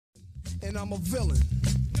and I'm a villain.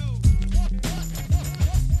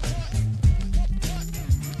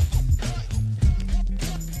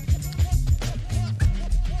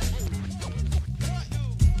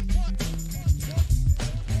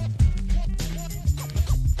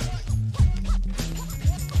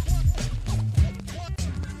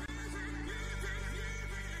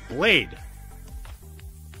 Blade.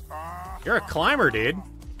 You're a climber, dude.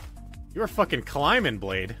 You're fucking climbing,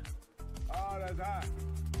 Blade.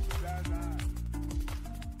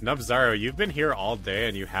 Nubzaro, you've been here all day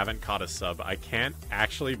and you haven't caught a sub. I can't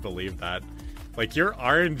actually believe that. Like, your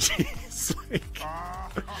RNG is like...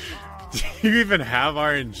 Do you even have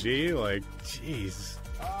RNG? Like, jeez.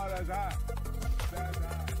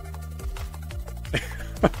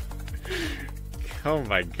 Oh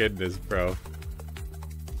my goodness, bro.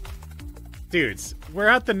 Dudes, we're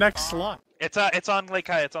at the next slot. It's on Lake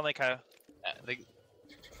High. It's on Lake High.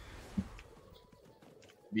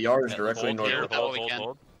 VR is directly north.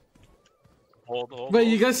 Hold. Wait,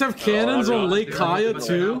 you guys have cannons on Lake Kaya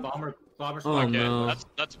too? Oh okay, no.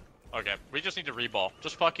 That's okay. We just need to reball.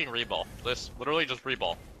 Just fucking reball. Literally just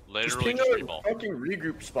reball. Literally just reball. Fucking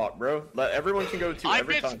regroup spot, bro. Let everyone can go to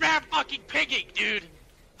every time. I've been spam fucking pinging, dude.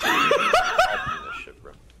 Shit,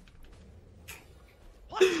 bro.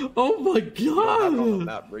 Oh my god! You don't have on the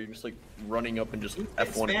map, bro. You're just like running up and just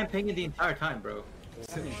F1. Spam pinging the entire time, bro.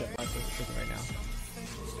 Right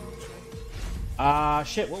now.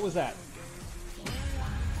 Shit, what was that?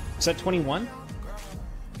 Was that 21?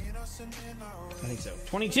 I think so.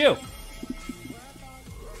 22!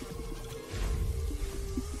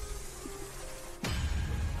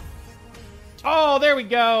 Oh, there we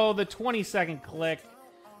go! The 20-second click.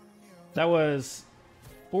 That was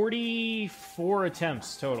 44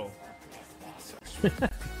 attempts total.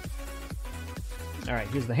 Alright,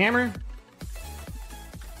 here's the hammer.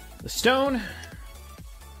 The stone.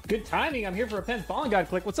 Good timing. I'm here for a pen fallen god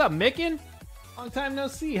click. What's up, Micken? Long time no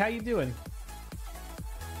see. How you doing?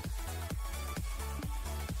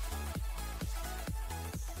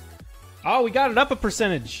 Oh, we got it up a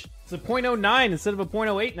percentage. It's a 0.09 instead of a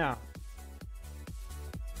 0.08 now.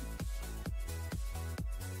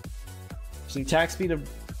 Some attack speed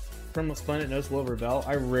from Resplendent, no slow rebel.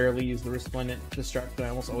 I rarely use the Resplendent destruct, but I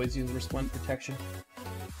almost always use the Resplendent protection.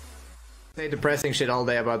 Say depressing shit all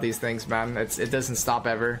day about these things, man. It doesn't stop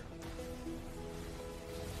ever.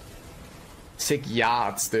 Sick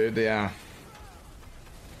yachts, dude, yeah.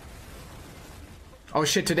 Oh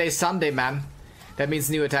shit, today's Sunday, man. That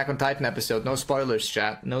means new Attack on Titan episode. No spoilers,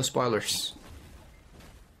 chat. No spoilers.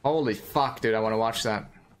 Holy fuck, dude, I want to watch that.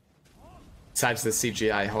 Besides the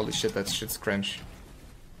CGI, holy shit, that shit's cringe.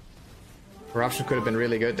 Corruption could have been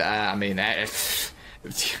really good. I mean,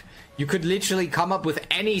 you could literally come up with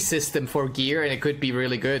any system for gear and it could be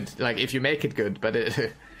really good. Like, if you make it good, but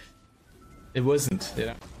it wasn't, you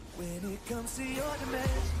know. When it comes to your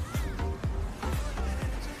dimension.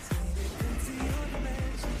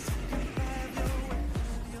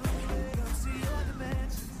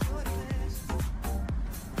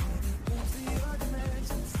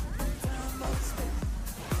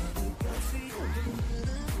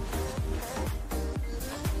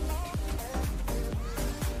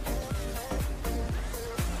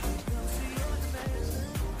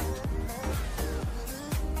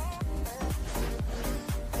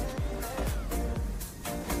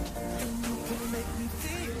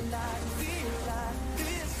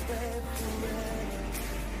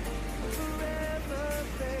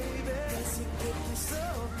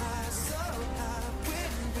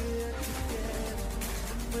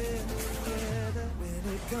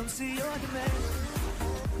 Come see your dimension.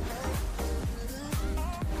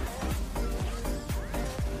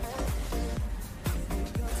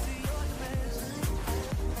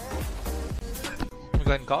 I'm gonna go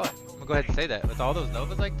ahead and call it. I'm gonna go ahead and say that. With all those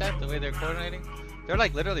novas like that, the way they're coordinating, they're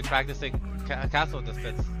like literally practicing castle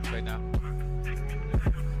defense right now.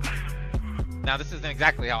 Now this isn't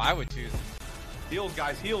exactly how I would choose. Heals,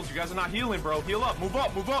 guys, heals. You guys are not healing, bro. Heal up, move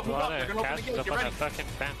up, move up, move up. They're gonna open the gate. Get ready. Fucking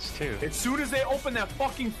fence too. As soon as they open that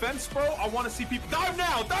fucking fence, bro, I want to see people dive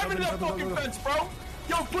now. Dive into that fucking fence, bro.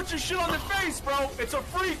 Yo, put your shit on their face, bro. It's a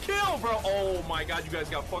free kill, bro. Oh my god, you guys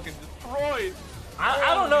got fucking destroyed.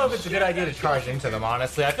 I don't know if it's a good idea to charge into them,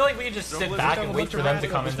 honestly. I feel like we could just sit back and wait for them to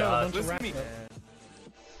come into us. Listen to me.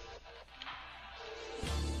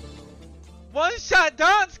 One shot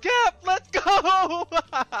donskep, let's go!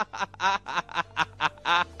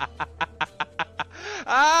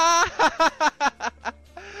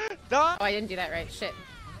 Oh, I didn't do that right. Shit.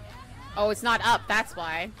 Oh, it's not up. That's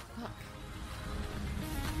why. Fuck.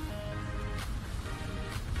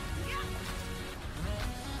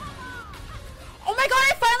 Oh my god,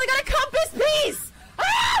 I finally got a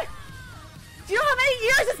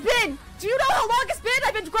been? Do you know how long it's been?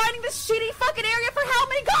 I've been grinding this shitty fucking area for how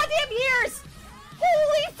many goddamn years?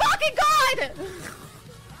 Holy fucking god!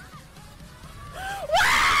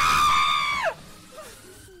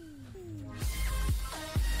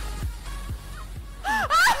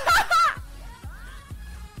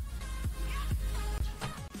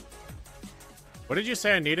 What did you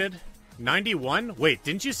say I needed? 91? Wait,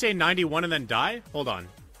 didn't you say 91 and then die? Hold on.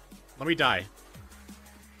 Let me die.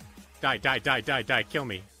 Die. Kill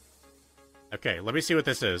me. Okay, let me see what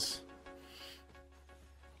this is.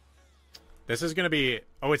 This is gonna be...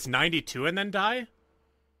 Oh, it's 92 and then die?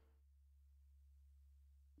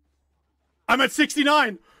 I'm at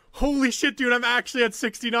 69! Holy shit, dude, I'm actually at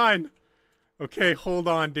 69! Okay, hold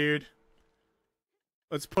on, dude.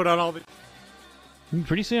 Let's put on all the...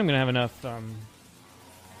 Pretty soon I'm gonna have enough,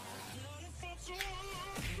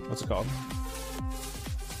 what's it called?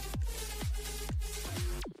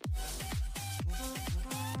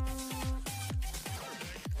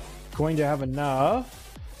 Going to have enough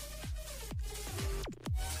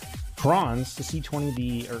Crons to C20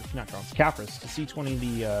 the, or not Crons, Capras to C20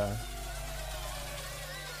 the,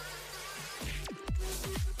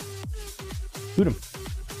 shoot him.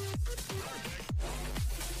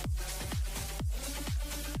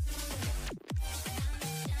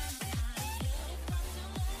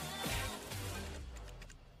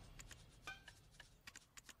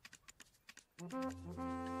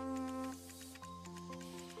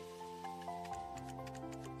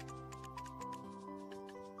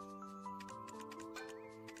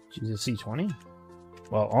 Jesus, C20?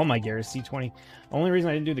 Well, all my gear is C20. Only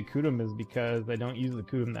reason I didn't do the Kudum is because I don't use the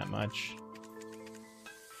Kudum that much.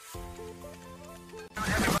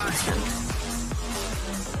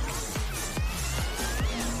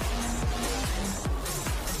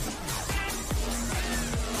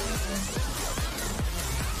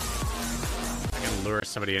 I can lure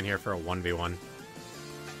somebody in here for a 1v1.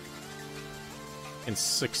 In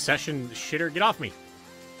succession, shitter, get off me!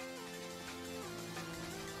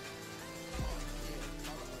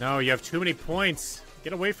 No, you have too many points.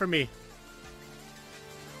 Get away from me.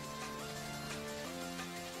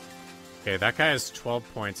 Okay, that guy has 12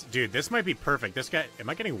 points. Dude, this might be perfect. This guy... Am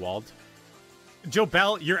I getting walled? Joe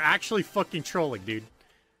Bell, you're actually fucking trolling, dude.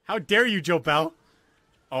 How dare you, Joe Bell?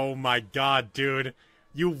 Oh my god, dude.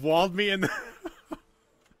 You walled me in the...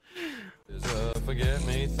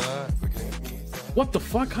 What the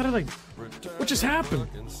fuck? How did I... What just happened?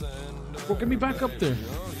 Bro, get me back up there.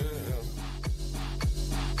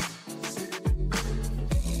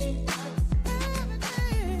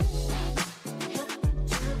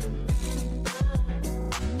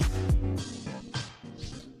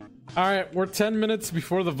 Alright, we're 10 minutes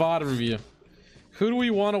before the VOD review. Who do we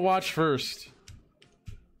want to watch first?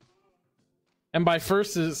 And by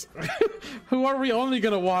first is... who are we only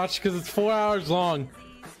gonna watch because it's 4 hours long?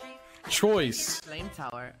 Choice. Flame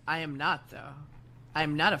tower. I am not, though. I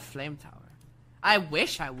am not a flame tower. I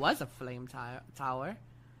wish I was a flame tower.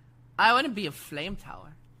 I want to be a flame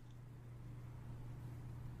tower.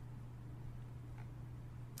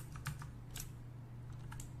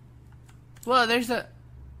 Well, there's a...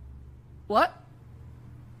 What?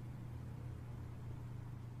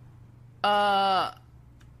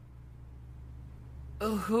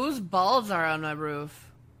 Whose balls are on my roof?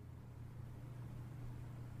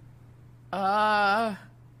 Oh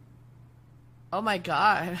my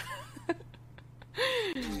god.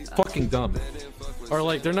 It's fucking dumb. Or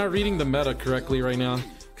like, they're not reading the meta correctly right now.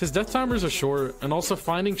 Because death timers are short, and also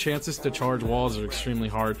finding chances to charge walls are extremely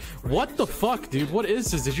hard. What the fuck, dude? What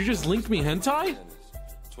is this? Did you just link me hentai?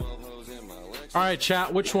 Alright,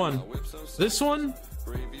 chat, which one? This one?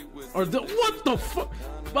 Or the... What the fuck?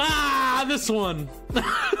 Ah, this one!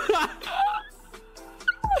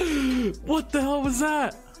 What the hell was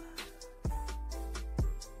that?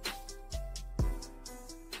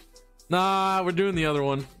 Nah, we're doing the other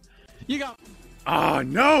one. You got... Oh,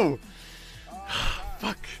 no!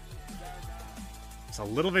 Fuck. It's a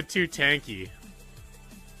little bit too tanky.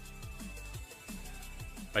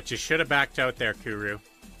 But you should have backed out there, Kuru.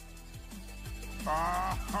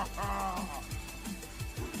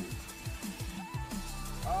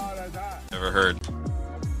 Never heard.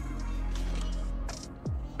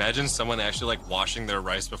 Imagine someone actually like washing their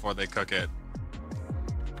rice before they cook it.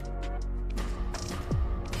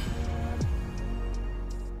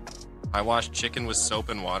 I wash chicken with soap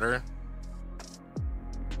and water.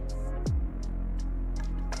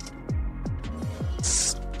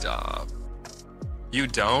 Stop. You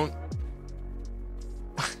don't?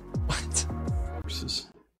 What?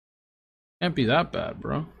 Can't be that bad,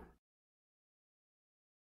 bro.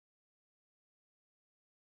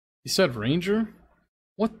 You said Ranger?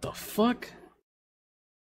 What the fuck?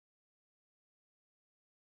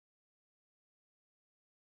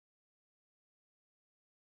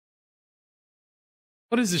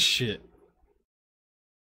 What is this shit?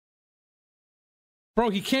 Bro,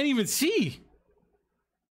 he can't even see.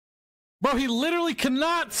 Bro, he literally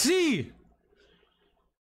cannot see.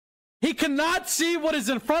 He cannot see what is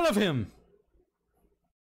in front of him.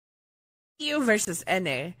 You versus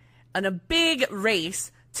NA on a big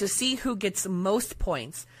race to see who gets most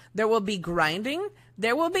points. There will be grinding,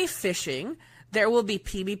 there will be fishing, there will be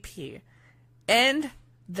PvP, and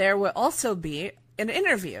there will also be an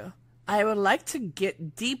interview. I would like to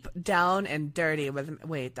get deep down and dirty with...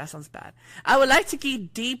 Wait, that sounds bad. I would like to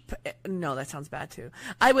get deep... No, that sounds bad too.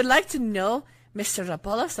 I would like to know Mr.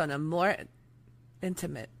 Rapolos on a more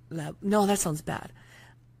intimate level. No, that sounds bad.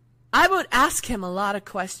 I would ask him a lot of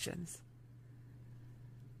questions.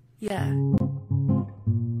 Yeah.